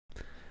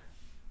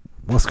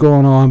What's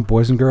going on,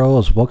 boys and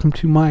girls? Welcome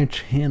to my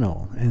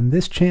channel. And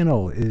this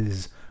channel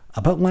is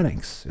about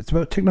Linux. It's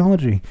about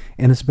technology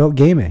and it's about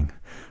gaming.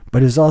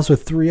 But it's also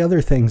three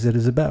other things it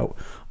is about: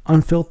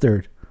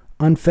 unfiltered,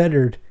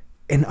 unfettered,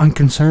 and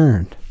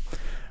unconcerned.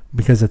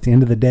 Because at the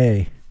end of the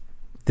day,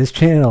 this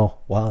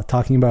channel, while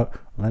talking about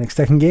Linux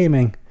tech and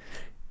gaming,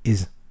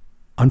 is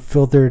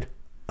unfiltered,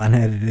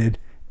 unedited,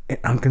 and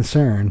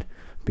unconcerned,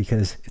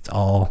 because it's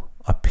all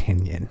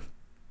opinion.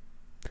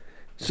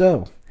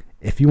 So,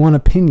 if you want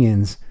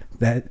opinions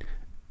that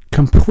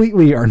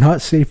completely are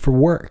not safe for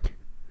work,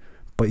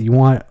 but you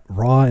want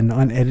raw and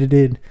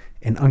unedited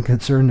and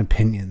unconcerned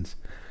opinions,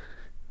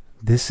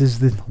 this is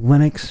the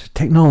Linux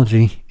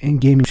technology and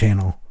gaming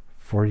channel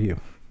for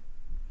you.